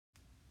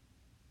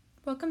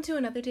Welcome to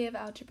another day of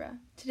algebra.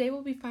 Today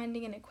we'll be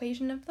finding an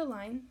equation of the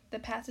line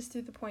that passes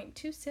through the point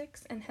 2,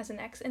 6 and has an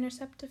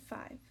x-intercept of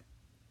 5.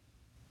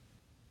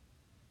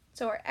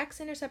 So our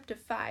x-intercept of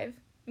 5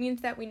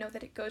 means that we know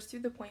that it goes through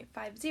the point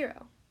 5,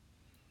 0.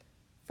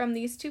 From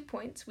these 2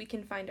 points we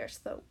can find our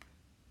slope.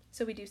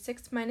 So we do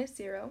 6 minus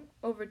 0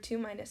 over 2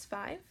 minus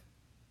 5.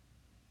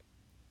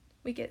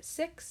 We get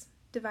 6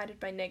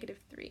 divided by negative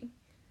 3.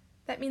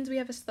 That means we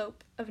have a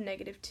slope of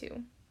negative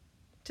 2.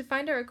 To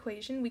find our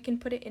equation, we can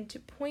put it into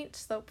point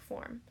slope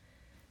form.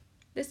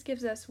 This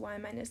gives us y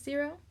minus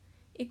 0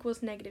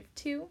 equals negative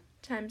 2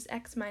 times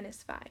x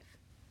minus 5.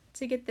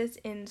 To get this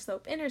in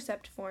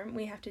slope-intercept form,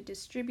 we have to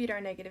distribute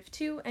our negative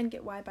 2 and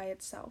get y by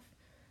itself.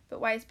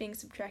 But y is being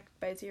subtracted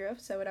by 0,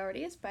 so it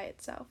already is by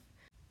itself.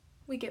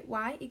 We get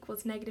y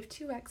equals negative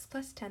 2x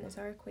plus 10 as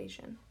our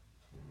equation.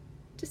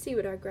 To see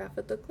what our graph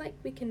would look like,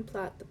 we can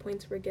plot the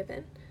points we're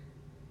given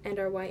and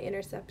our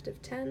y-intercept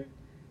of 10,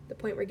 the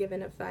point we're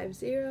given of 5,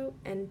 0,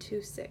 and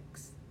 2,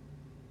 6.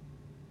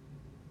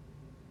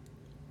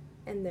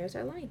 And there's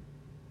our line.